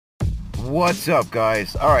What's up,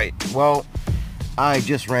 guys? Alright, well, I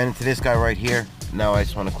just ran into this guy right here. Now I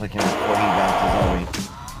just want to click him before he bounces on me.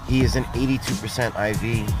 He is an 82%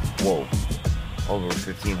 IV. Whoa. Over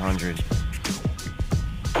 1500. He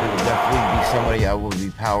will definitely be somebody I will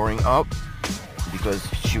be powering up. Because,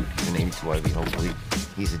 shoot, he's an 82 IV. Hopefully,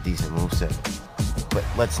 he's a decent moveset. But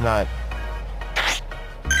let's not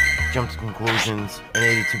jump to conclusions.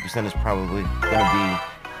 An 82% is probably going to be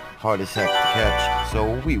hard as heck to catch.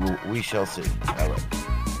 So we shall see.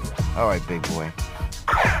 Alright, big boy.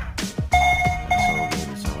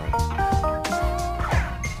 It's alright.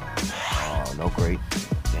 Oh, no great.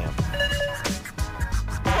 Damn.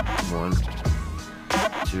 1,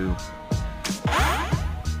 2.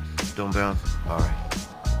 Don't bounce. Alright.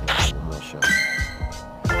 One more shot.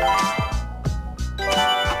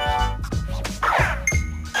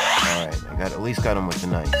 Alright, I at least got him with the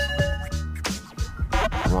nice.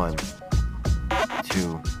 1,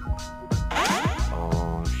 2.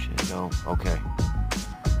 Oh shit, no. Okay.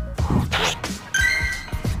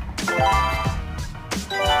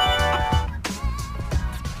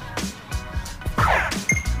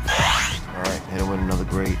 Alright, hit him with another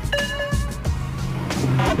great.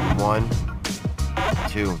 1,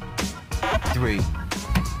 2, 3.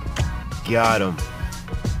 Got him.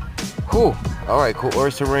 Whew. Alright, cool.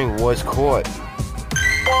 URSARING was caught.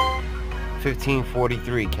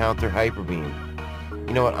 1543, counter hyper beam.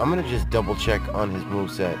 You know what? I'm gonna just double check on his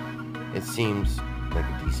moveset. It seems like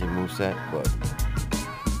a decent moveset, but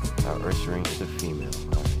URSARING is a female.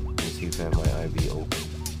 Alright, let's see if I have my IV open.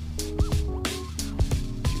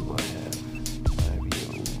 Do I have IV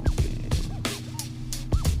open? Yes, I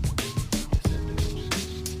do.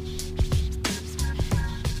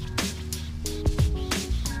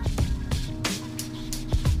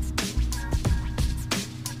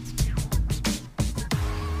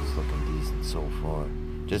 So far.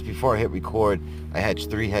 Just before I hit record, I hatched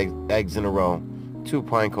 3 eggs in a row, 2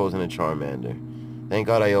 Pinecos and a Charmander. Thank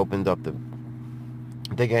God I opened up the...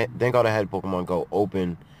 Thank God I had Pokemon Go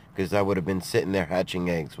open, because I would have been sitting there hatching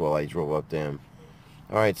eggs while I drove up to him.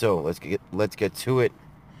 Alright, so let's get to it.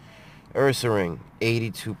 URSARING,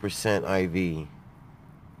 82% IV.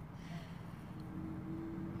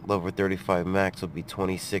 Level 35 max will be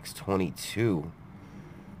 2622.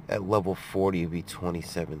 At level 40 it'll be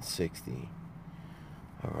 2760.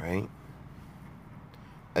 Alright.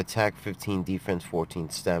 Attack 15, defense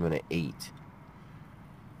 14, stamina 8.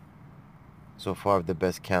 So far the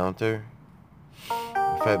best counter.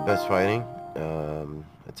 Best fighting.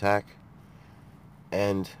 Attack.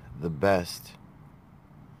 And the best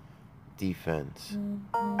defense.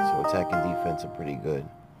 So attack and defense are pretty good.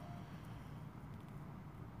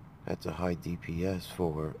 That's a high DPS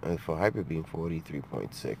for Hyper Beam,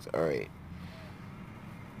 43.6. Alright.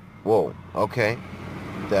 Whoa, okay.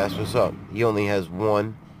 That's what's up. He only has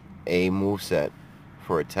one A moveset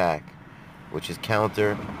for attack, which is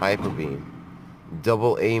counter Hyper Beam.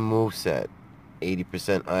 Double A moveset,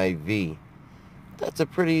 80% IV. That's a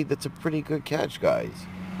pretty good catch, guys.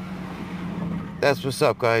 That's what's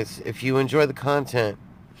up, guys. If you enjoy the content,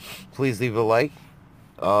 please leave a like,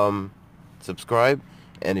 subscribe.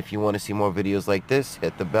 And if you want to see more videos like this,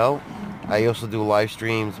 hit the bell. I also do live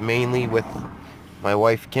streams mainly with my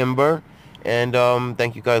wife Kimber. And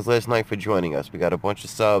thank you guys last night for joining us. We got a bunch of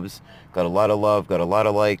subs, got a lot of love, got a lot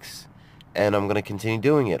of likes. And I'm going to continue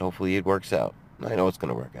doing it. Hopefully it works out. I know it's going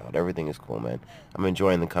to work out. Everything is cool, man. I'm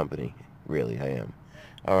enjoying the company. Really, I am.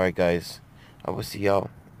 Alright, guys. I will see y'all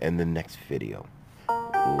in the next video.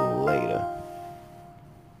 Later.